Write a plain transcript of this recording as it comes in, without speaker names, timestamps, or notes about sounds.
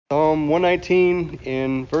Psalm 119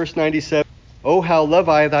 in verse 97. Oh, how love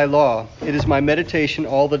I thy law! It is my meditation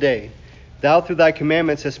all the day. Thou through thy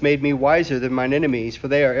commandments hast made me wiser than mine enemies, for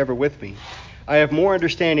they are ever with me. I have more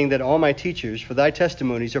understanding than all my teachers, for thy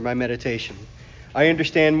testimonies are my meditation. I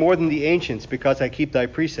understand more than the ancients, because I keep thy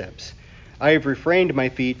precepts. I have refrained my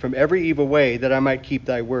feet from every evil way, that I might keep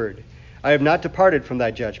thy word. I have not departed from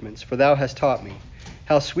thy judgments, for thou hast taught me.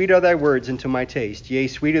 How sweet are thy words unto my taste, yea,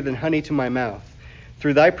 sweeter than honey to my mouth.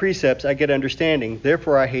 Through thy precepts I get understanding,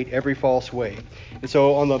 therefore I hate every false way. And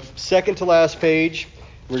so on the second to last page,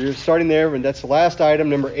 we're starting there, and that's the last item,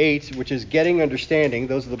 number 8, which is getting understanding.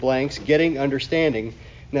 Those are the blanks, getting understanding. And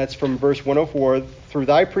that's from verse 104. Through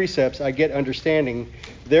thy precepts I get understanding,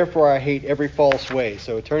 therefore I hate every false way.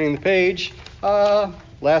 So turning the page,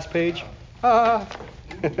 last page,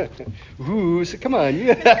 Ooh, so come on.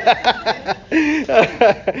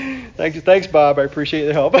 Thanks, Bob. I appreciate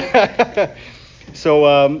the help.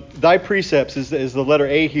 So thy precepts is the letter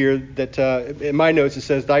A here that in my notes it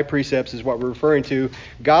says thy precepts is what we're referring to.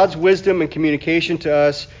 God's wisdom and communication to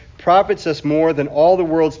us profits us more than all the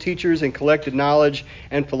world's teachers and collected knowledge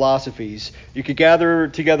and philosophies. You could gather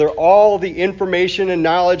together all the information and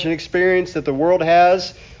knowledge and experience that the world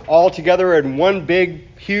has all together in one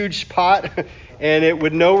big, huge pot, and it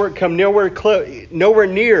would come nowhere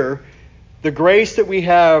near the grace that we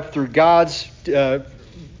have through God's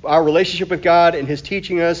our relationship with God and His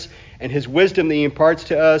teaching us and His wisdom that He imparts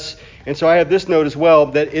to us. And so I have this note as well,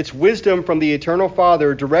 that it's wisdom from the Eternal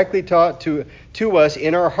Father directly taught to us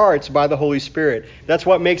in our hearts by the Holy Spirit. That's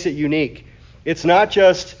what makes it unique. It's not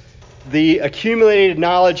just the accumulated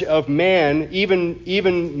knowledge of man,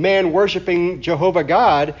 even man worshiping Jehovah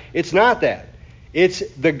God. It's not that. It's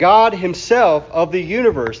the God Himself of the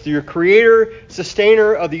universe, the creator,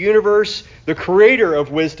 sustainer of the universe, the creator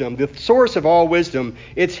of wisdom, the source of all wisdom.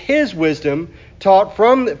 It's His wisdom taught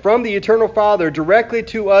from the Eternal Father directly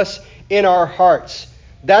to us in our hearts.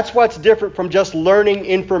 That's what's different from just learning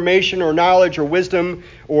information or knowledge or wisdom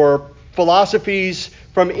or philosophies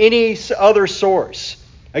from any other source.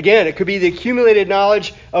 Again, it could be the accumulated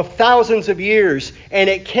knowledge of thousands of years, and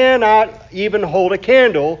it cannot even hold a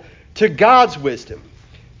candle to God's wisdom,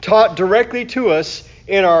 taught directly to us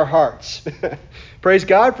in our hearts. Praise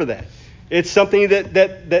God for that. It's something that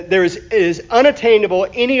it is unattainable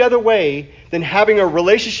any other way than having a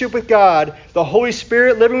relationship with God, the Holy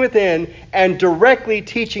Spirit living within, and directly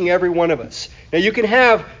teaching every one of us. Now, you can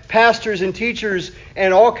have pastors and teachers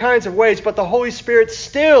in all kinds of ways, but the Holy Spirit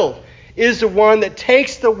still is the one that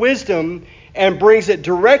takes the wisdom and brings it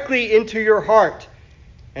directly into your heart.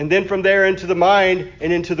 And then from there into the mind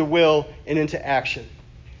and into the will and into action.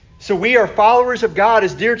 So we are followers of God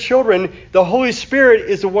as dear children. The Holy Spirit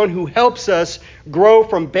is the one who helps us grow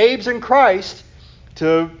from babes in Christ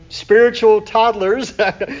to spiritual toddlers.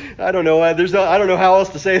 I don't know. I don't know how else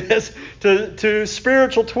to say this. To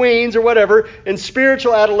spiritual tweens or whatever, and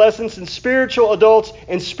spiritual adolescents and spiritual adults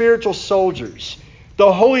and spiritual soldiers.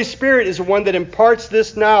 The Holy Spirit is the one that imparts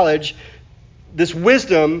this knowledge, this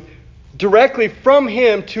wisdom, directly from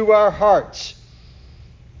Him to our hearts.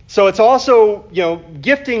 So it's also,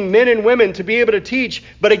 gifting men and women to be able to teach.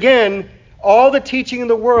 But again, all the teaching in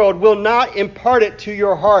the world will not impart it to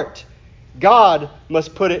your heart. God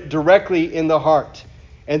must put it directly in the heart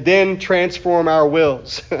and then transform our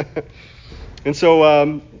wills. And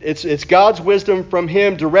so it's God's wisdom from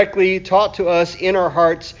Him directly taught to us in our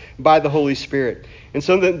hearts by the Holy Spirit. And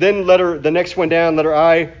so then the next one down, letter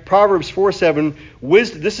I, Proverbs 4:7.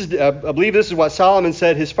 I believe this is what Solomon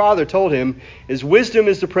said his father told him, is wisdom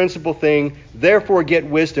is the principal thing, therefore get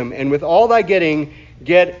wisdom. And with all thy getting,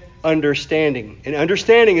 get understanding. And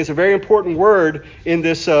understanding is a very important word in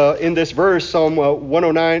this verse, Psalm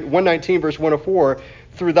 119, verse 104.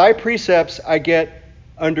 Through thy precepts I get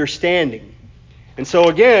understanding. And so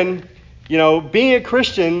again, being a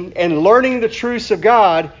Christian and learning the truths of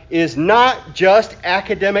God is not just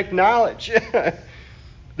academic knowledge.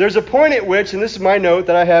 There's a point at which, and this is my note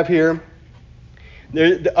that I have here,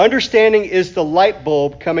 the understanding is the light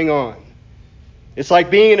bulb coming on. It's like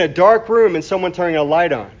being in a dark room and someone turning a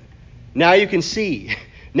light on. Now you can see.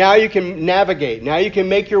 Now you can navigate. Now you can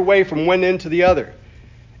make your way from one end to the other.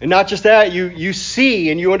 And not just that, you see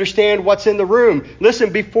and you understand what's in the room.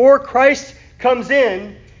 Listen, before Christ comes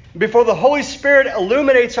in, before the Holy Spirit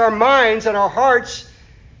illuminates our minds and our hearts,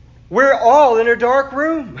 we're all in a dark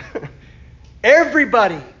room.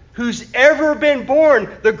 Everybody who's ever been born,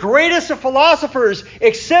 the greatest of philosophers,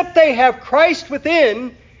 except they have Christ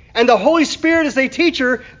within and the Holy Spirit as their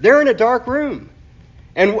teacher, they're in a dark room.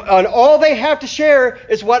 And all they have to share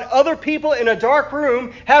is what other people in a dark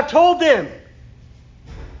room have told them.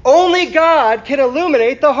 Only God can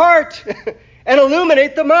illuminate the heart and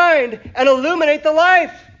illuminate the mind and illuminate the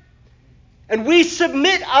life. And we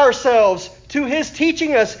submit ourselves to His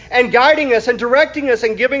teaching us and guiding us and directing us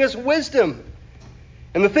and giving us wisdom.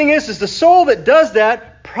 And the thing is the soul that does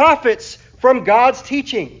that profits from God's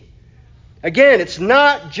teaching. Again, it's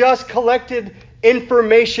not just collected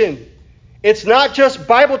information. It's not just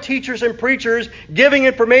Bible teachers and preachers giving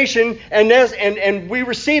information and we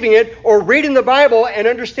receiving it or reading the Bible and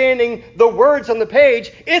understanding the words on the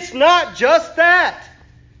page. It's not just that.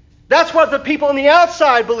 That's what the people on the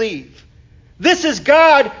outside believe. This is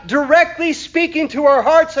God directly speaking to our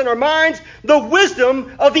hearts and our minds the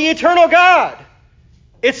wisdom of the eternal God.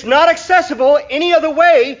 It's not accessible any other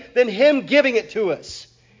way than Him giving it to us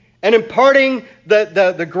and imparting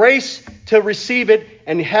the grace to receive it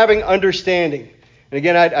and having understanding. And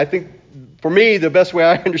again, I think for me, the best way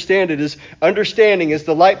I understand it is understanding is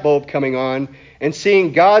the light bulb coming on and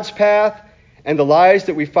seeing God's path and the lies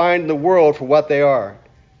that we find in the world for what they are.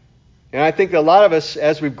 And I think that a lot of us,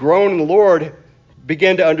 as we've grown in the Lord,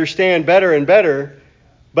 begin to understand better and better.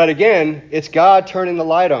 But again, it's God turning the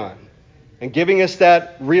light on and giving us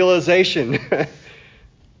that realization.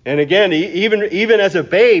 And again, even as a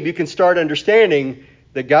babe, you can start understanding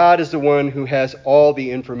that God is the one who has all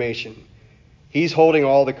the information. He's holding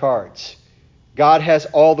all the cards. God has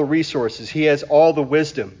all the resources. He has all the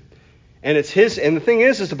wisdom. And it's His. And the thing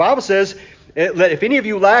is the Bible says, if any of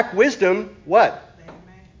you lack wisdom, what?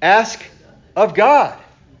 Ask of God,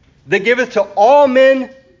 that giveth to all men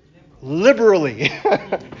liberally.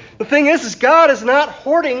 The thing is God is not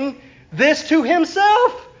hoarding this to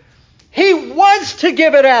Himself. He wants to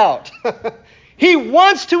give it out. He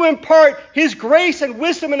wants to impart His grace and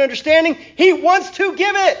wisdom and understanding. He wants to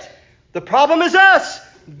give it. The problem is us,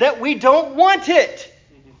 that we don't want it.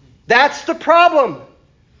 That's the problem.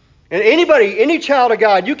 And any child of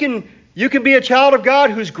God, you can be a child of God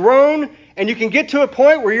who's grown, and you can get to a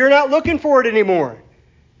point where you're not looking for it anymore.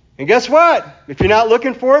 And guess what? If you're not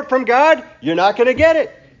looking for it from God, you're not going to get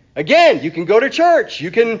it. Again, you can go to church.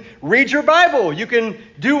 You can read your Bible. You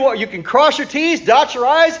can cross your T's, dot your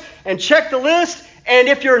I's, and check the list. And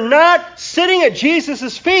if you're not sitting at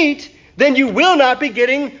Jesus' feet, then you will not be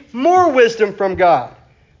getting more wisdom from God.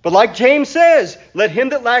 But like James says, let him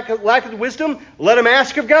that lacketh wisdom, let him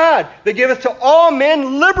ask of God, that giveth to all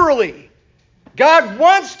men liberally. God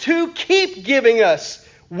wants to keep giving us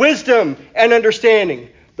wisdom and understanding.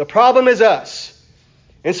 The problem is us.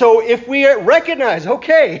 And so if we recognize,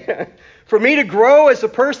 okay, for me to grow as the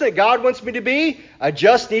person that God wants me to be, I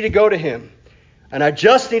just need to go to Him. And I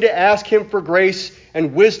just need to ask Him for grace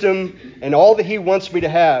and wisdom and all that He wants me to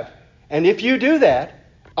have. And if you do that,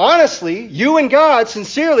 honestly, you and God,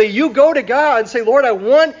 sincerely, you go to God and say, Lord, I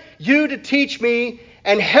want you to teach me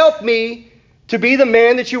and help me to be the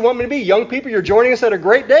man that you want me to be. Young people, you're joining us at a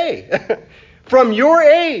great day. From your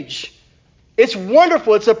age, it's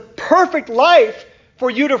wonderful. It's a perfect life for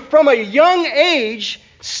you to, from a young age,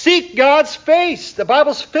 seek God's face. The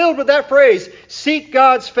Bible's filled with that phrase, seek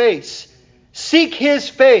God's face. Seek His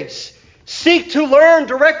face. Seek to learn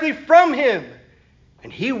directly from Him.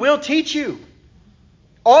 And He will teach you.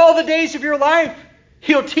 All the days of your life,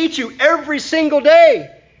 He'll teach you every single day.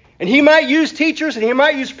 And He might use teachers and He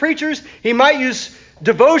might use preachers. He might use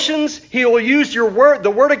devotions. He will use your word,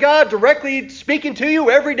 the Word of God, directly speaking to you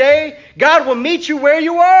every day. God will meet you where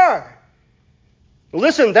you are.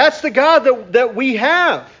 Listen, that's the God that we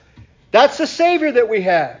have. That's the Savior that we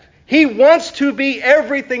have. He wants to be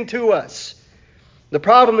everything to us. The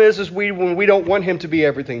problem is when we don't want Him to be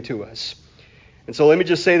everything to us. And so let me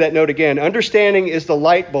just say that note again. Understanding is the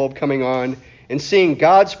light bulb coming on and seeing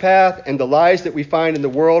God's path and the lies that we find in the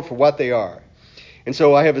world for what they are. And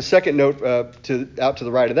so I have a second note out to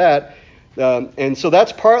the right of that. And so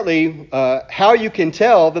that's partly how you can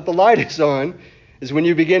tell that the light is on, is when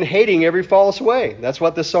you begin hating every false way. That's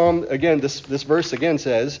what this psalm, again, this verse again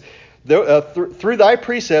says. Through thy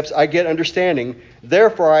precepts I get understanding,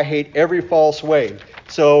 therefore I hate every false way.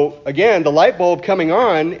 So again, the light bulb coming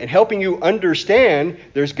on and helping you understand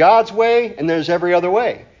there's God's way and there's every other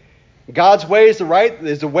way. God's way is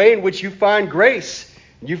the way in which you find grace.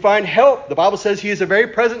 You find help. The Bible says He is a very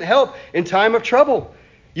present help in time of trouble.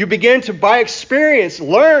 You begin to, by experience,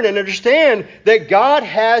 learn and understand that God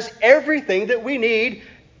has everything that we need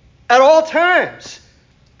at all times.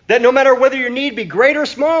 That no matter whether your need be great or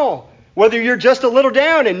small, whether you're just a little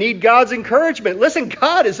down and need God's encouragement, listen,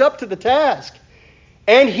 God is up to the task.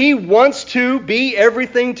 And He wants to be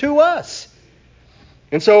everything to us.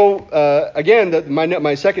 And so, again,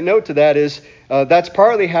 my second note to that is that's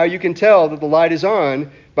partly how you can tell that the light is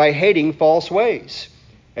on, by hating false ways.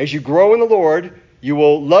 As you grow in the Lord, You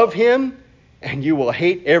will love him, and you will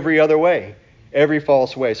hate every other way, every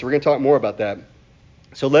false way. So we're going to talk more about that.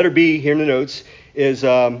 So letter B here in the notes is,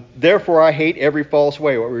 therefore I hate every false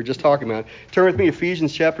way, what we were just talking about. Turn with me to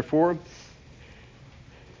Ephesians chapter 4.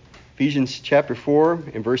 Ephesians chapter 4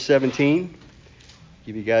 and verse 17.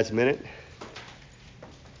 Give you guys a minute.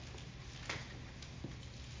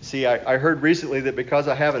 See, I heard recently that because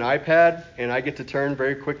I have an iPad and I get to turn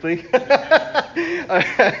very quickly,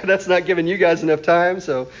 that's not giving you guys enough time,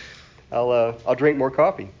 so I'll drink more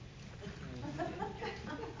coffee.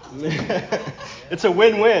 It's a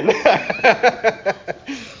win-win.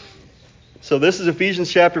 So this is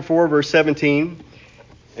Ephesians chapter 4, verse 17.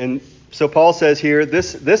 And so Paul says here,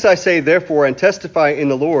 This I say therefore, and testify in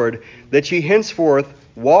the Lord, that ye henceforth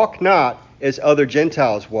walk not as other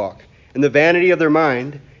Gentiles walk, in the vanity of their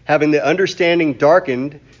mind, having the understanding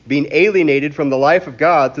darkened, being alienated from the life of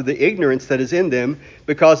God through the ignorance that is in them,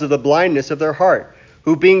 because of the blindness of their heart,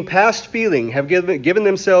 who being past feeling have given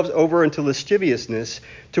themselves over unto lasciviousness,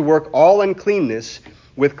 to work all uncleanness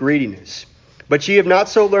with greediness. But ye have not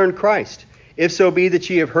so learned Christ, if so be that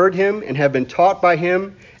ye have heard him, and have been taught by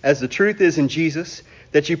him, as the truth is in Jesus,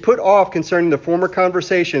 that ye put off concerning the former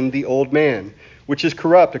conversation the old man, which is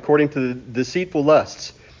corrupt according to the deceitful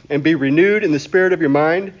lusts, and be renewed in the spirit of your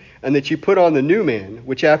mind, and that ye put on the new man,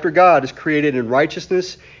 which after God is created in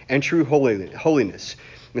righteousness and true holiness.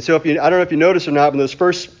 And so I don't know if you notice or not, but in those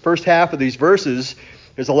first half of these verses,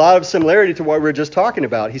 there's a lot of similarity to what we were just talking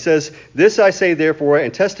about. He says, This I say therefore,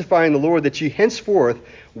 and testify in the Lord, that ye henceforth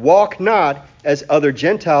walk not as other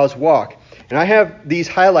Gentiles walk. And I have these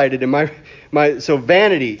highlighted in so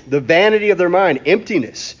vanity, the vanity of their mind,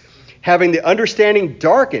 emptiness, having the understanding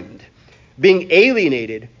darkened, being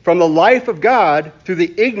alienated from the life of God through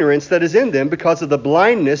the ignorance that is in them because of the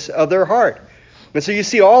blindness of their heart. And so you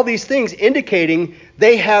see all these things indicating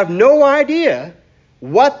they have no idea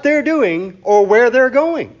what they're doing or where they're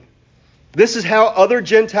going. This is how other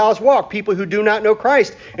Gentiles walk, people who do not know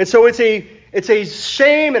Christ. And so it's a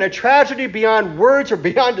shame and a tragedy beyond words or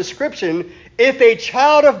beyond description if a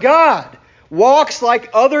child of God walks like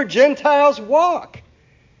other Gentiles walk,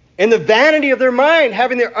 in the vanity of their mind,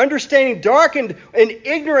 having their understanding darkened in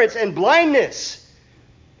ignorance and blindness.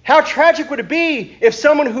 How tragic would it be if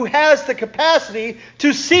someone who has the capacity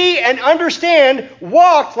to see and understand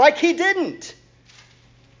walked like he didn't?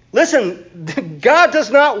 Listen, God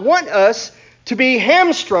does not want us to be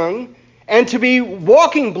hamstrung and to be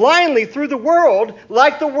walking blindly through the world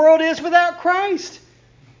like the world is without Christ.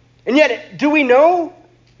 And yet, do we know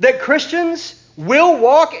that Christians will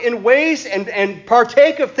walk in ways and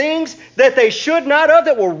partake of things that they should not of,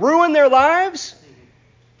 that will ruin their lives?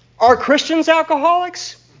 Are Christians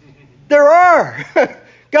alcoholics? There are.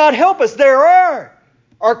 God help us, there are.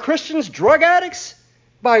 Are Christians drug addicts?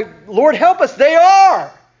 By Lord help us, they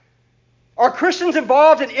are. Are Christians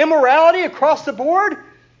involved in immorality across the board?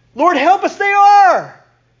 Lord help us, they are.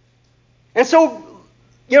 And so,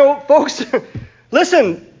 folks,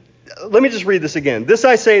 listen, let me just read this again. This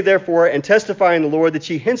I say, therefore, and testify in the Lord, that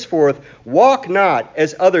ye henceforth walk not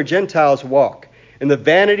as other Gentiles walk, in the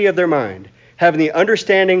vanity of their mind, having the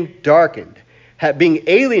understanding darkened, being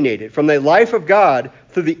alienated from the life of God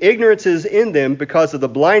through the ignorances in them because of the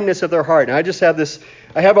blindness of their heart. And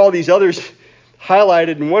I have all these others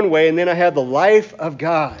highlighted in one way, and then I have the life of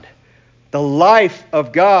God. The life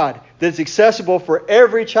of God that's accessible for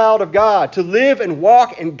every child of God, to live and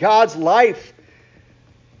walk in God's life.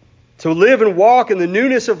 To live and walk in the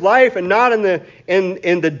newness of life and not in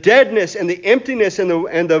the deadness and the emptiness and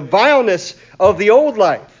the vileness of the old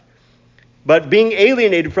life. But being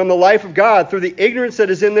alienated from the life of God through the ignorance that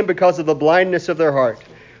is in them because of the blindness of their heart,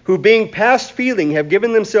 who being past feeling have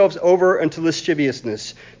given themselves over unto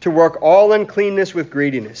lasciviousness, to work all uncleanness with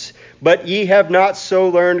greediness. But ye have not so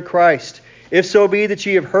learned Christ, if so be that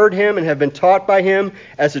ye have heard him and have been taught by him,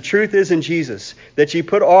 as the truth is in Jesus, that ye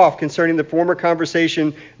put off concerning the former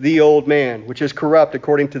conversation the old man, which is corrupt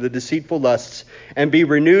according to the deceitful lusts, and be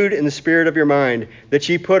renewed in the spirit of your mind, that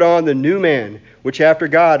ye put on the new man, which after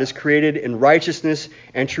God is created in righteousness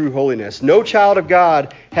and true holiness. No child of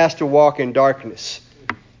God has to walk in darkness.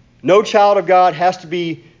 No child of God has to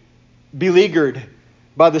be beleaguered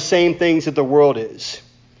by the same things that the world is.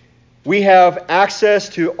 We have access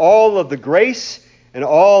to all of the grace and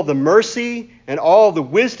all the mercy and all the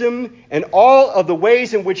wisdom and all of the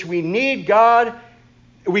ways in which we need God.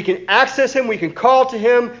 We can access him. We can call to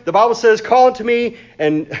him. The Bible says, call unto me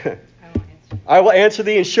and I will answer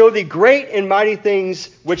thee and show thee great and mighty things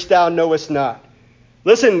which thou knowest not.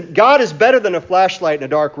 Listen, God is better than a flashlight in a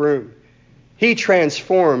dark room. He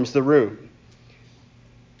transforms the room.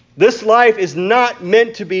 This life is not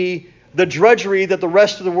meant to be the drudgery that the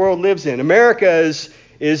rest of the world lives in. America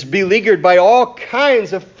is beleaguered by all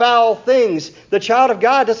kinds of foul things. The child of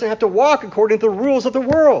God doesn't have to walk according to the rules of the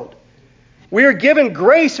world. We are given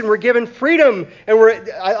grace and we're given freedom. And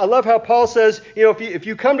I love how Paul says, if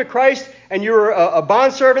you come to Christ and you're a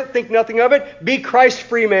bondservant, think nothing of it. Be Christ's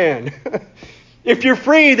free man. If you're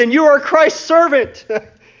free, then you are Christ's servant.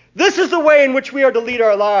 This is the way in which we are to lead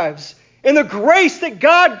our lives, in the grace that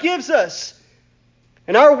God gives us.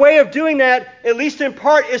 And our way of doing that, at least in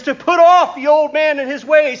part, is to put off the old man and his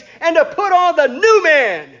ways and to put on the new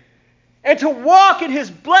man and to walk in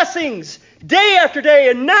his blessings day after day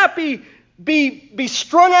and not be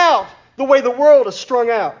strung out the way the world is strung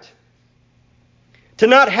out. To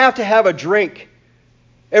not have to have a drink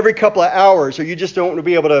every couple of hours or you just don't want to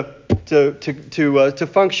be able to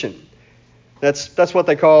function. That's what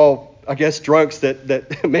they call, I guess, drunks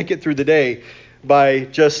that make it through the day by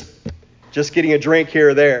just getting a drink here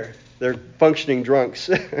or there. They're functioning drunks.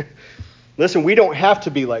 Listen, we don't have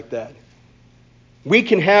to be like that. We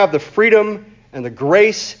can have the freedom and the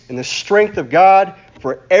grace and the strength of God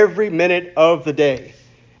for every minute of the day.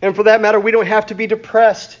 And for that matter, we don't have to be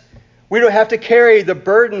depressed. We don't have to carry the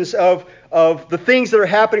burdens of the things that are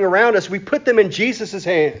happening around us. We put them in Jesus'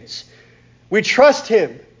 hands. We trust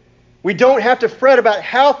him. We don't have to fret about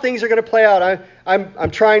how things are going to play out. I'm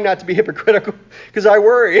trying not to be hypocritical because I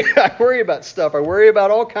worry. I worry about stuff. I worry about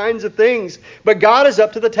all kinds of things. But God is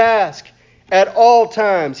up to the task at all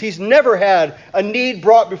times. He's never had a need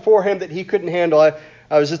brought before him that he couldn't handle.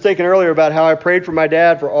 I was just thinking earlier about how I prayed for my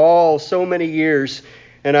dad for so many years,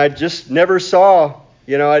 and I just never saw,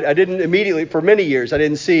 I didn't immediately, for many years, I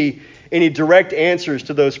didn't see any direct answers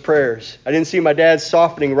to those prayers. I didn't see my dad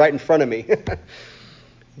softening right in front of me.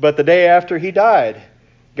 But the day after he died,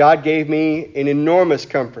 God gave me an enormous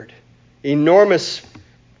comfort, enormous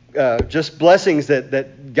just blessings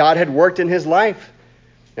that God had worked in his life.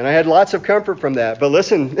 And I had lots of comfort from that. But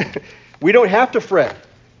listen, we don't have to fret.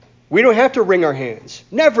 We don't have to wring our hands.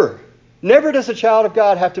 Never. Never does a child of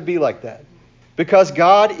God have to be like that. Because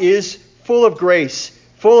God is full of grace,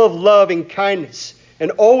 full of love and kindness,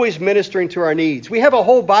 and always ministering to our needs. We have a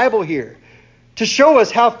whole Bible here to show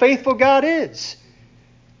us how faithful God is.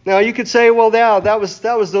 Now you could say, well, now that was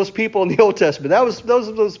those people in the Old Testament. That was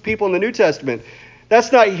those people in the New Testament.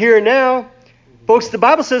 That's not here now. Folks, the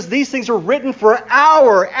Bible says these things are written for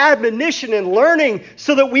our admonition and learning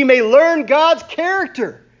so that we may learn God's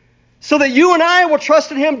character. So that you and I will trust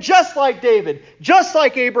in him just like David, just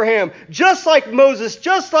like Abraham, just like Moses,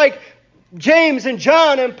 just like James and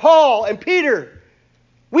John and Paul and Peter.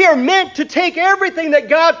 We are meant to take everything that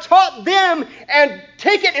God taught them and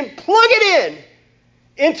take it and plug it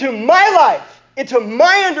into my life, into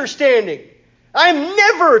my understanding. I'm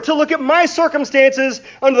never to look at my circumstances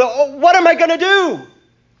under what am I going to do?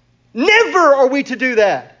 Never are we to do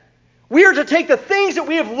that. We are to take the things that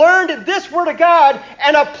we have learned in this Word of God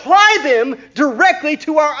and apply them directly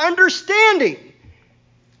to our understanding.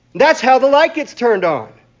 That's how the light gets turned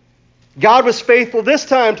on. God was faithful this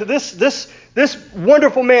time to this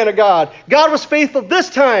wonderful man of God. God was faithful this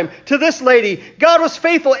time to this lady. God was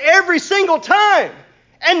faithful every single time.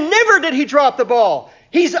 And never did he drop the ball.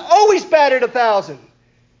 He's always batted 1,000.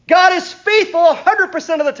 God is faithful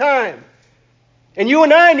 100% of the time. And you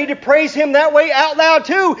and I need to praise him that way out loud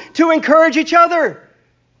too, to encourage each other.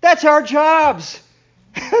 That's our jobs,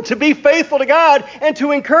 to be faithful to God and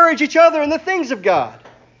to encourage each other in the things of God.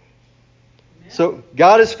 Amen. So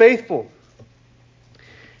God is faithful.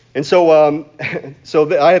 And so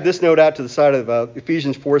I have this note out to the side of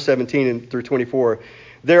Ephesians 4:17 through 24.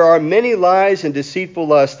 There are many lies and deceitful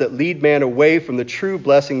lusts that lead man away from the true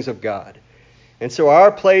blessings of God. And so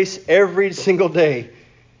our place every single day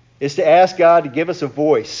is to ask God to give us a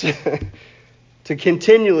voice, to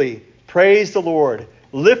continually praise the Lord,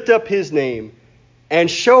 lift up his name,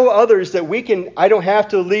 and show others that I don't have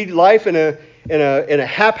to lead life in a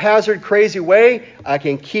haphazard, crazy way. I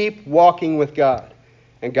can keep walking with God,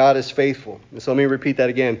 and God is faithful. And so let me repeat that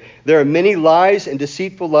again. There are many lies and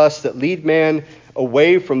deceitful lusts that lead man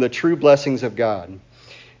away from the true blessings of God.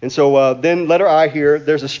 And so then letter I here,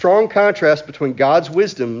 there's a strong contrast between God's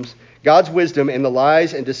wisdom and the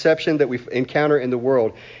lies and deception that we encounter in the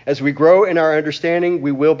world. As we grow in our understanding,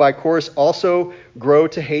 we will, by course, also grow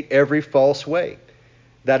to hate every false way.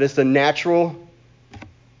 That is the natural...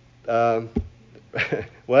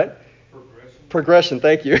 what? Progression,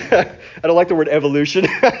 thank you. I don't like the word evolution.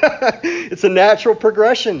 It's a natural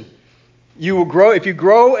progression. You will grow. If you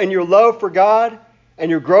grow in your love for God, and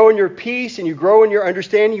you grow in your peace, and you grow in your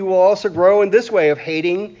understanding, you will also grow in this way of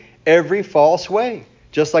hating every false way.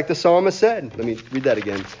 Just like the psalmist said. Let me read that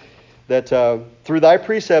again. that through thy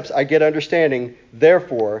precepts I get understanding,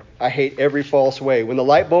 therefore I hate every false way. When the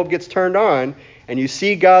light bulb gets turned on and you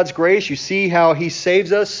see God's grace, you see how he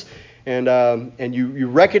saves us, and you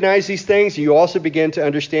recognize these things, you also begin to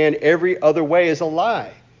understand every other way is a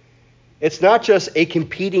lie. It's not just a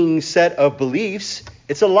competing set of beliefs,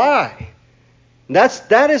 it's a lie.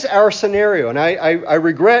 That is our scenario. And I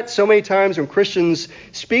regret so many times when Christians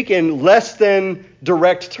speak in less than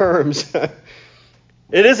direct terms.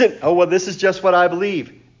 It isn't, oh, well, this is just what I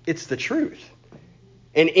believe. It's the truth.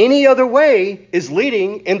 And any other way is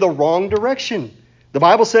leading in the wrong direction. The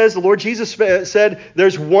Bible says, the Lord Jesus said,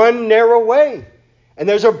 there's one narrow way. And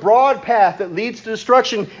there's a broad path that leads to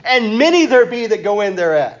destruction. And many there be that go in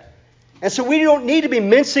thereat. And so we don't need to be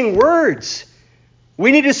mincing words.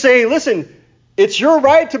 We need to say, listen, it's your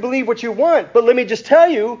right to believe what you want, but let me just tell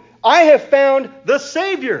you, I have found the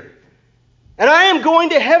Savior. And I am going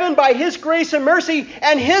to heaven by his grace and mercy,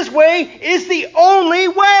 and his way is the only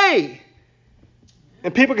way.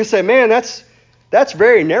 And people can say, man, that's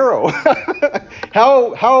very narrow.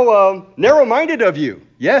 How narrow-minded of you.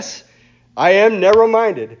 Yes, I am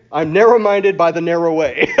narrow-minded. I'm narrow-minded by the narrow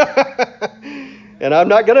way. And I'm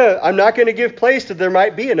not gonna give place to there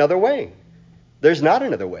might be another way. There's not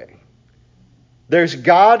another way. There's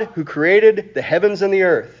God who created the heavens and the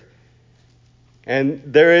earth. And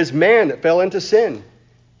there is man that fell into sin,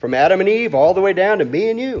 from Adam and Eve all the way down to me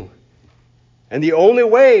and you. And the only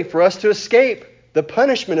way for us to escape the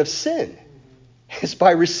punishment of sin is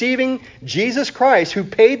by receiving Jesus Christ, who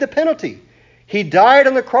paid the penalty. He died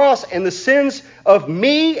on the cross, and the sins of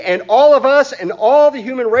me and all of us and all the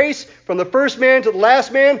human race, from the first man to the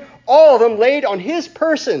last man, all of them laid on his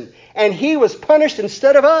person. And he was punished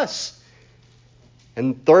instead of us.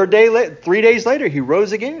 And 3 days later, he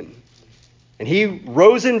rose again. And he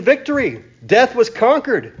rose in victory. Death was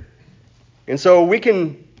conquered. And so we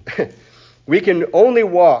can only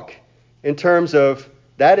walk in terms of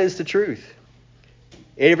that is the truth.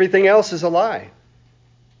 Everything else is a lie.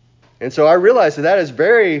 And so I realize that is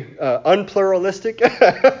very unpluralistic.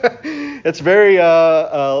 It's very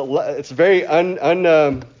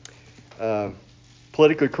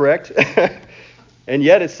politically correct. And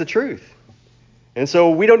yet it's the truth. And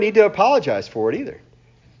so we don't need to apologize for it either.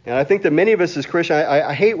 And I think that many of us as Christians,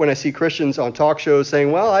 I hate when I see Christians on talk shows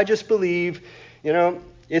saying, well, I just believe,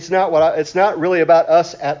 it's not really about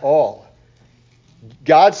us at all.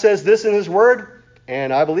 God says this in his word,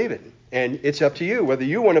 and I believe it. And it's up to you whether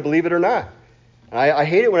you want to believe it or not. I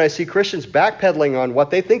hate it when I see Christians backpedaling on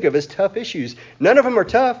what they think of as tough issues. None of them are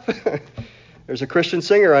tough. There's a Christian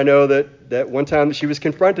singer I know that one time she was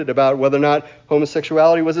confronted about whether or not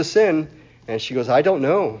homosexuality was a sin. And she goes, I don't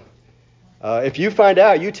know. If you find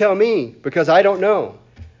out, you tell me, because I don't know.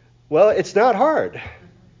 Well, it's not hard.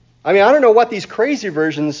 I mean, I don't know what these crazy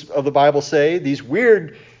versions of the Bible say, these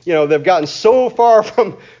weird, they've gotten so far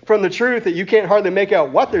from the truth that you can't hardly make out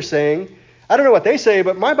what they're saying. I don't know what they say,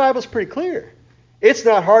 but my Bible's pretty clear. It's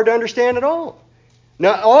not hard to understand at all.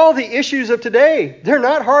 Now, all the issues of today, they're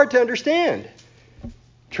not hard to understand.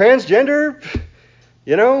 Transgender,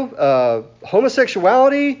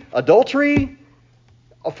 homosexuality, adultery,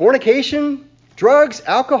 fornication, drugs,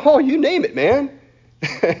 alcohol, you name it, man.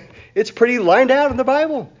 It's pretty lined out in the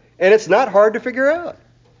Bible, and it's not hard to figure out.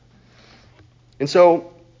 And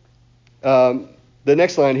so the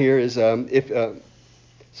next line here is, let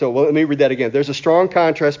me read that again. There's a strong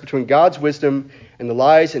contrast between God's wisdom and the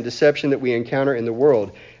lies and deception that we encounter in the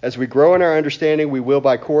world. As we grow in our understanding, we will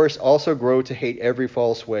by course also grow to hate every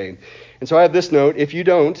false way. And so I have this note: if you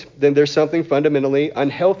don't, then there's something fundamentally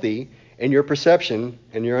unhealthy in your perception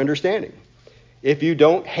and your understanding. If you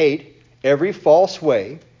don't hate every false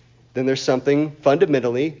way, then there's something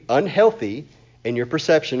fundamentally unhealthy in your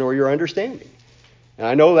perception or your understanding. And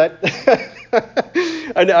I know that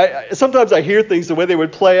sometimes I hear things the way they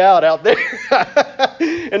would play out there,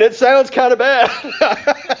 and it sounds kind of bad.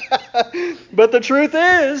 But the truth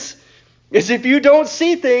is if you don't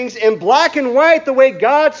see things in black and white the way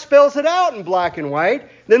God spells it out in black and white,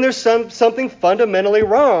 then there's something fundamentally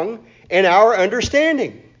wrong in our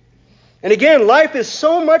understanding. And again, life is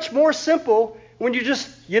so much more simple when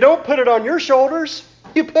you don't put it on your shoulders,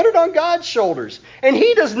 you put it on God's shoulders. And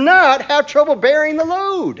he does not have trouble bearing the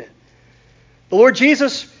load. The Lord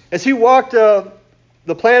Jesus, as he walked the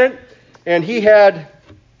planet, and he had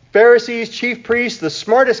Pharisees, chief priests, the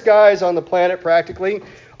smartest guys on the planet practically,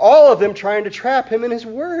 all of them trying to trap him in his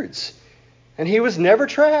words. And he was never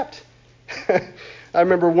trapped. I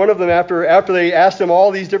remember one of them, after they asked him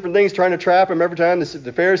all these different things, trying to trap him every time,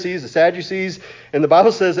 the Pharisees, the Sadducees, and the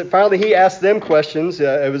Bible says that finally he asked them questions.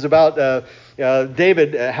 It was about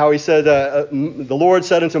David, how he said, the Lord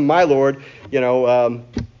said unto my Lord,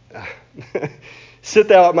 sit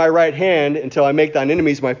thou at my right hand until I make thine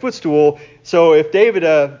enemies my footstool. So if David,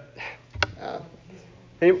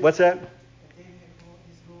 hey, what's that?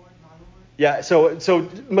 Yeah, so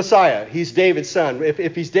Messiah, he's David's son.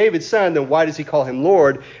 If he's David's son, then why does he call him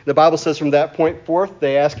Lord? The Bible says from that point forth,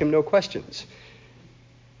 they ask him no questions.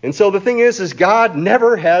 And so the thing is God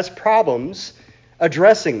never has problems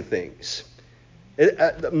addressing things.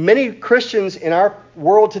 Many Christians in our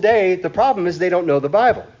world today, the problem is they don't know the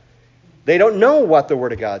Bible. They don't know what the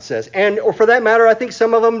Word of God says. Or for that matter, I think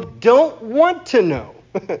some of them don't want to know.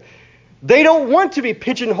 They don't want to be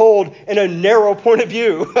pigeonholed in a narrow point of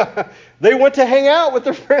view. They want to hang out with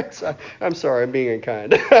their friends. I'm sorry, I'm being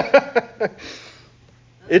unkind.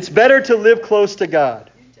 It's better to live close to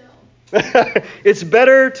God. It's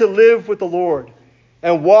better to live with the Lord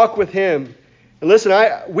and walk with Him. And listen,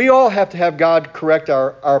 we all have to have God correct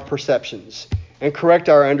our perceptions and correct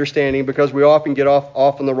our understanding, because we often get off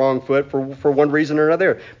on the wrong foot for one reason or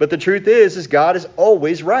another. But the truth is God is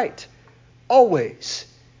always right. Always.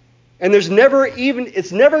 And it's never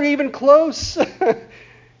even close.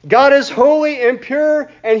 God is holy and pure,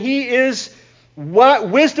 and He is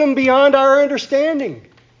wisdom beyond our understanding.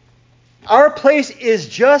 Our place is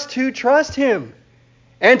just to trust Him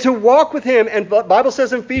and to walk with Him. And the Bible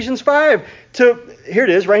says in Ephesians 5, here it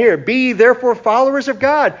is right here, be therefore followers of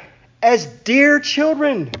God as dear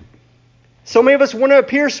children. So many of us want to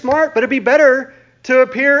appear smart, but it'd be better to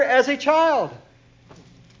appear as a child.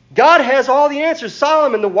 God has all the answers.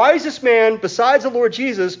 Solomon, the wisest man besides the Lord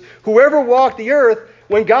Jesus, who ever walked the earth,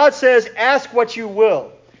 when God says, ask what you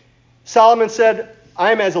will, Solomon said,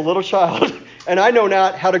 I am as a little child, and I know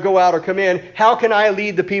not how to go out or come in. How can I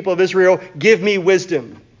lead the people of Israel? Give me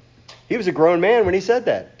wisdom. He was a grown man when he said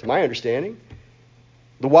that, to my understanding.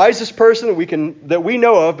 The wisest person that we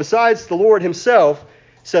know of, besides the Lord Himself,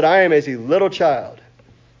 said, I am as a little child.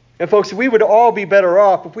 And folks, we would all be better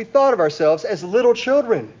off if we thought of ourselves as little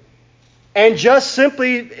children. And just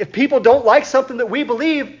simply, if people don't like something that we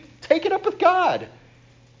believe, take it up with God.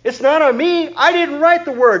 It's not on me. I didn't write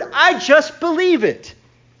the word. I just believe it.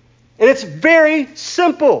 And it's very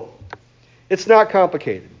simple. It's not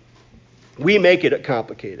complicated. We make it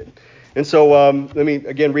complicated. And so let me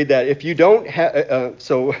again read that. If you don't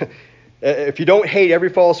if you don't hate every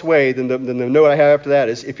false way, then the note I have after that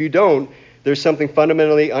is, if you don't, there's something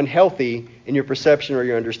fundamentally unhealthy in your perception or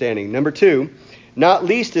your understanding. Number 2, not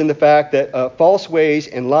least in the fact that false ways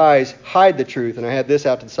and lies hide the truth. And I have this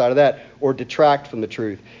out to the side of that, or detract from the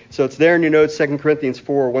truth. So it's there in your notes, 2 Corinthians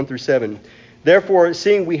 4, 1-7. Therefore,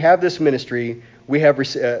 seeing we have this ministry,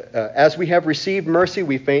 as we have received mercy,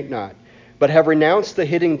 we faint not, but have renounced the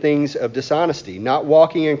hidden things of dishonesty, not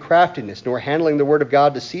walking in craftiness, nor handling the word of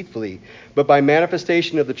God deceitfully, but by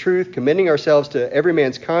manifestation of the truth, commending ourselves to every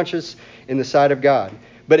man's conscience in the sight of God.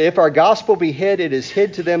 But if our gospel be hid, it is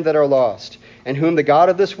hid to them that are lost, and whom the God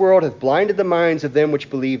of this world hath blinded the minds of them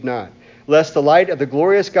which believe not, lest the light of the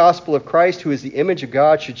glorious gospel of Christ, who is the image of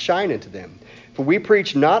God, should shine into them. For we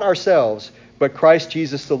preach not ourselves, but Christ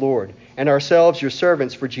Jesus the Lord, and ourselves your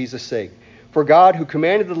servants for Jesus' sake. For God, who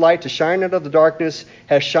commanded the light to shine out of the darkness,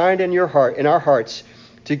 has shined in our hearts,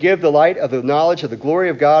 to give the light of the knowledge of the glory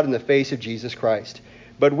of God in the face of Jesus Christ.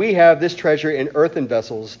 But we have this treasure in earthen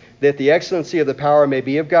vessels, that the excellency of the power may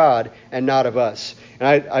be of God and not of us.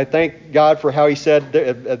 And I thank God for how He said,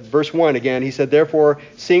 at verse 1 again, He said, therefore,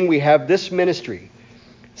 seeing we have this ministry.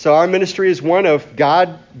 So our ministry is one of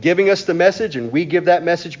God giving us the message, and we give that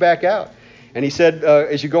message back out. And He said,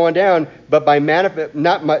 as you go on down, but by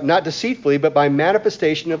not deceitfully, but by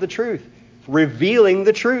manifestation of the truth, revealing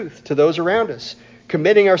the truth to those around us,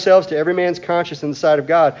 committing ourselves to every man's conscience in the sight of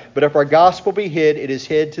God. But if our gospel be hid, it is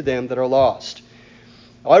hid to them that are lost.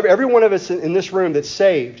 Every one of us in this room that's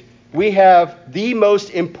saved, we have the most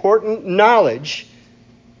important knowledge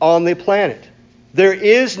on the planet. There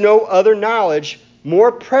is no other knowledge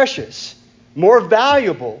more precious, more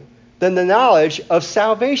valuable than the knowledge of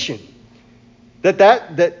salvation.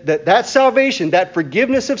 That salvation, that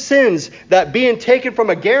forgiveness of sins, that being taken from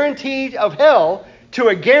a guarantee of hell to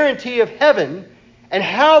a guarantee of heaven, and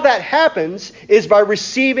how that happens is by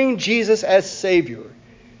receiving Jesus as Savior.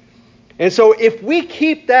 And so if we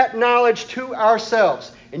keep that knowledge to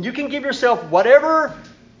ourselves, and you can give yourself whatever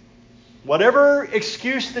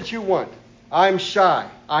excuse that you want. I'm shy.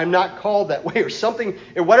 I'm not called that way, or something,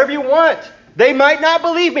 whatever you want. They might not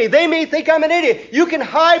believe me. They may think I'm an idiot. You can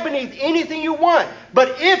hide beneath anything you want.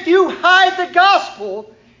 But if you hide the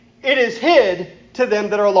gospel, it is hid to them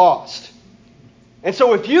that are lost. And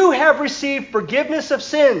so if you have received forgiveness of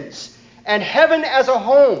sins and heaven as a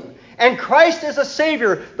home and Christ as a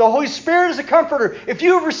Savior, the Holy Spirit as a Comforter, if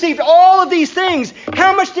you have received all of these things,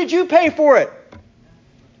 how much did you pay for it?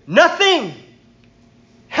 Nothing.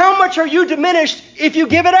 How much are you diminished if you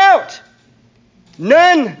give it out?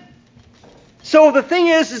 None. So the thing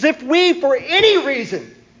is if we, for any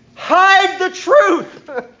reason, hide the truth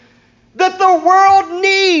that the world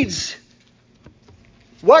needs,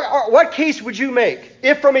 what case would you make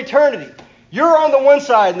if from eternity you're on the one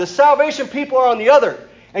side and the salvation people are on the other,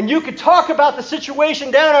 and you could talk about the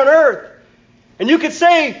situation down on earth, and you could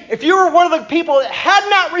say, if you were one of the people that had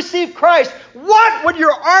not received Christ, what would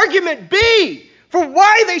your argument be for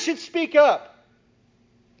why they should speak up?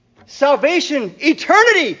 Salvation,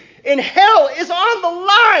 eternity in hell is on the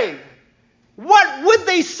line. What would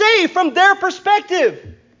they say from their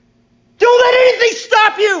perspective? Don't let anything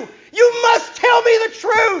stop you. You must tell me the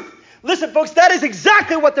truth. Listen, folks, that is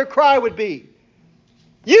exactly what their cry would be.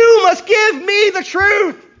 You must give me the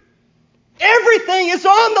truth. Everything is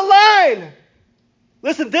on the line.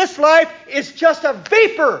 Listen, this life is just a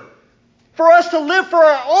vapor for us to live for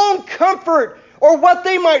our own comfort or what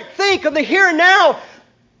they might think of the here and now.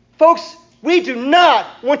 Folks, we do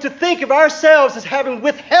not want to think of ourselves as having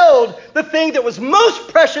withheld the thing that was most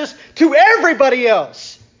precious to everybody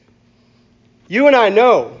else. You and I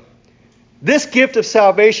know this gift of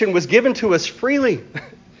salvation was given to us freely.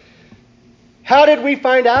 How did we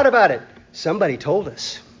find out about it? Somebody told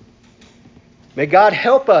us. May God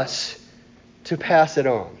help us to pass it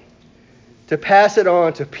on. To pass it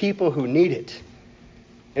on to people who need it.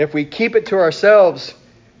 And if we keep it to ourselves,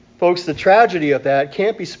 folks, the tragedy of that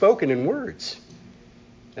can't be spoken in words.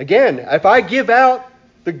 Again, if I give out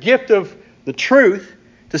the gift of the truth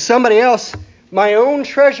to somebody else, my own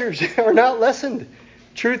treasures are not lessened.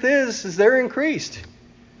 Truth is they're increased.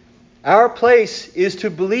 Our place is to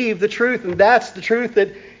believe the truth, and that's the truth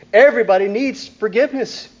that everybody needs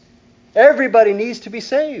forgiveness. Everybody needs to be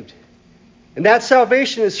saved. And that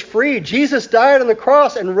salvation is free. Jesus died on the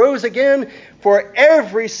cross and rose again for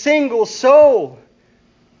every single soul.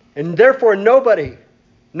 And therefore nobody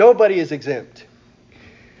is exempt.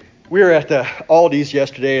 We were at the Aldi's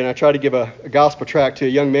yesterday, and I tried to give a gospel tract to a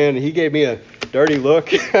young man, and he gave me a dirty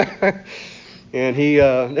look. And he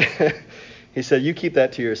said, "You keep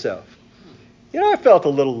that to yourself." I felt a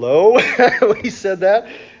little low when he said that,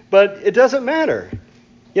 but it doesn't matter.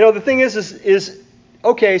 The thing is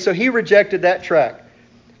okay, so he rejected that tract.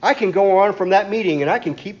 I can go on from that meeting, and I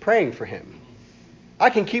can keep praying for him. I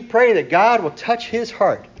can keep praying that God will touch his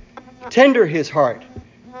heart, tender his heart,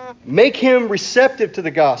 make him receptive to the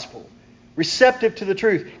gospel, receptive to the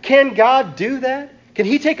truth. Can God do that? Can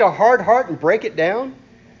he take a hard heart and break it down?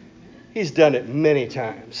 He's done it many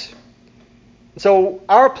times. So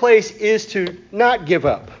our place is to not give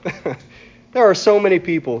up. There are so many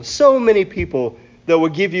people that will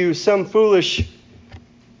give you some foolish,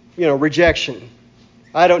 rejection.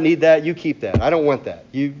 I don't need that. You keep that. I don't want that.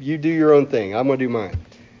 You do your own thing. I'm going to do mine.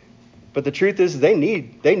 But the truth is, they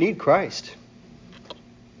need Christ.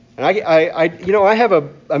 And I have an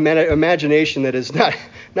imagination that is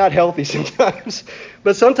not healthy sometimes.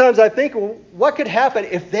 But sometimes I think, well, what could happen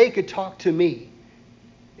if they could talk to me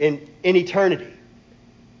in eternity?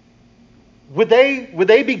 Would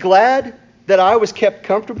they be glad that I was kept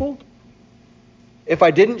comfortable if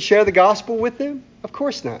I didn't share the gospel with them? Of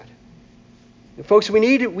course not. And folks, we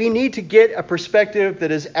need to get a perspective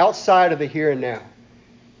that is outside of the here and now.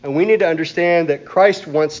 And we need to understand that Christ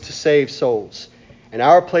wants to save souls. And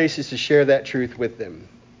our place is to share that truth with them.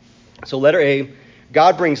 So letter A,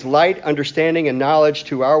 God brings light, understanding, and knowledge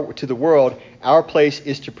to the world. Our place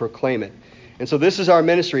is to proclaim it. And so this is our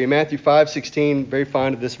ministry. In Matthew 5:16, very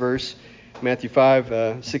fond of this verse. Matthew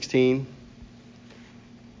 5:16.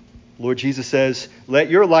 Lord Jesus says, "Let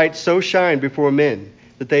your light so shine before men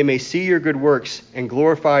that they may see your good works and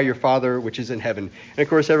glorify your Father which is in heaven." And of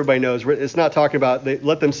course, everybody knows it's not talking about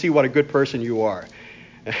let them see what a good person you are.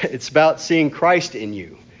 It's about seeing Christ in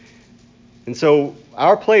you. And so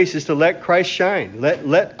our place is to let Christ shine.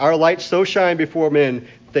 Let our light so shine before men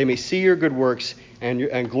that they may see your good works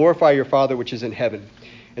and glorify your Father which is in heaven.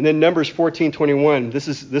 And then Numbers 14:21. This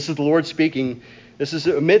is the Lord speaking. This is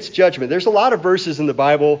amidst judgment. There's a lot of verses in the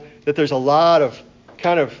Bible that there's a lot of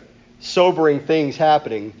kind of sobering things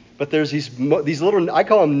happening, but there's these little, I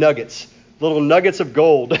call them nuggets, little nuggets of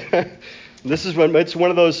gold. This is when it's one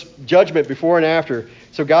of those judgment before and after.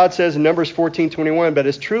 So God says in Numbers 14:21, "But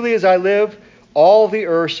as truly as I live, all the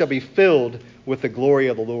earth shall be filled with the glory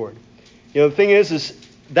of the Lord." The thing is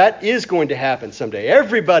that is going to happen someday.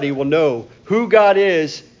 Everybody will know who God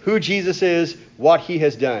is, who Jesus is, what he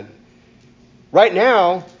has done. Right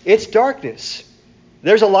now, it's darkness.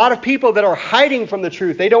 There's a lot of people that are hiding from the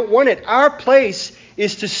truth. They don't want it. Our place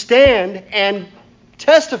is to stand and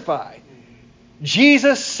testify.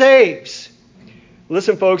 Jesus saves.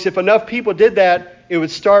 Listen, folks, if enough people did that, it would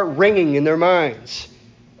start ringing in their minds.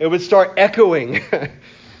 It would start echoing.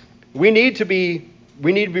 We need to be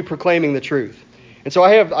proclaiming the truth. And so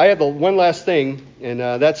I have the one last thing, and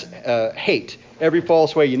that's hate every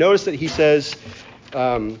false way. You notice that he says,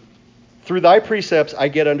 through thy precepts I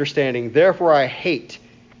get understanding, therefore I hate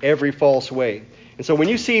every false way. And so when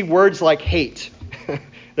you see words like hate,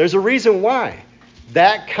 there's a reason why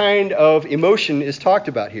that kind of emotion is talked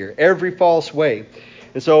about here, every false way.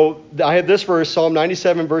 And so I have this verse, Psalm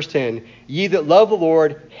 97, verse 10, ye that love the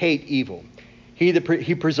Lord hate evil. He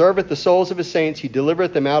preserveth the souls of his saints. He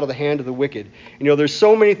delivereth them out of the hand of the wicked. There's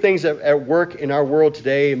so many things at work in our world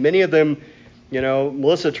today. Many of them,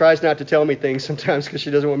 Melissa tries not to tell me things sometimes because she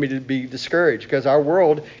doesn't want me to be discouraged, because our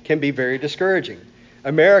world can be very discouraging.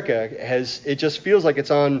 America it just feels like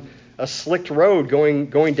it's on a slicked road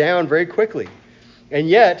going down very quickly. And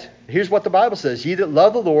yet, here's what the Bible says. Ye that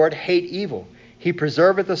love the Lord hate evil. He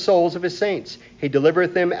preserveth the souls of his saints. He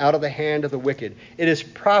delivereth them out of the hand of the wicked. It is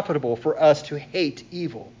profitable for us to hate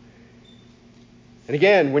evil. And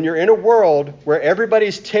again, when you're in a world where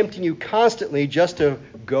everybody's tempting you constantly just to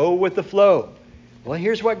go with the flow, well,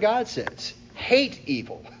 here's what God says. Hate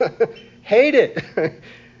evil. Hate it.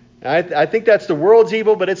 I think that's the world's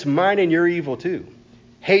evil, but it's mine and your evil too.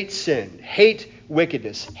 Hate sin. Hate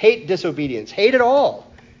wickedness. Hate disobedience. Hate it all.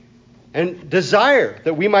 And desire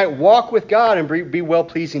that we might walk with God and be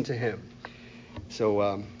well-pleasing to him.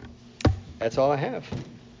 So that's all I have.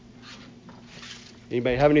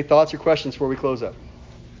 Anybody have any thoughts or questions before we close up?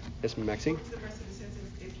 Yes, Maxine? What's the rest of the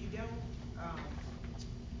sentence? If you don't,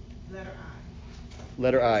 letter I.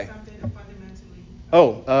 Letter I. Something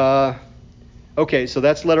fundamentally. Okay, so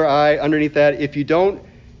that's letter I. Underneath that, if you don't,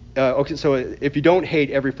 so if you don't hate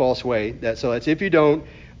every false way, that's if you don't,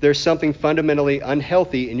 there's something fundamentally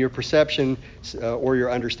unhealthy in your perception or your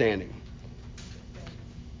understanding.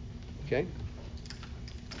 Okay?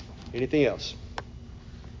 Anything else?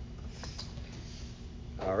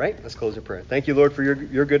 All right, let's close in prayer. Thank you, Lord, for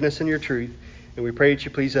your goodness and your truth. And we pray that you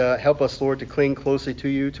please help us, Lord, to cling closely to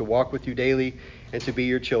you, to walk with you daily, and to be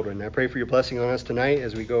your children. I pray for your blessing on us tonight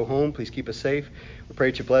as we go home. Please keep us safe. We pray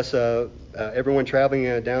that you bless everyone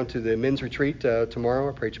traveling down to the men's retreat tomorrow.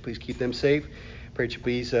 I pray that you please keep them safe. Pray that you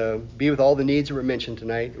please be with all the needs that were mentioned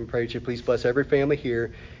tonight. And we pray that you please bless every family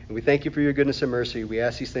here. And we thank you for your goodness and mercy. We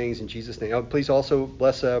ask these things in Jesus' name. Please also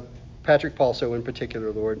bless Patrick Paulso in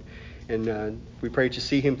particular, Lord. And we pray that you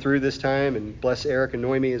see him through this time, and bless Eric and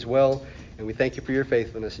Noemi as well. And we thank you for your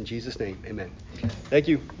faithfulness in Jesus' name. Amen. Thank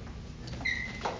you.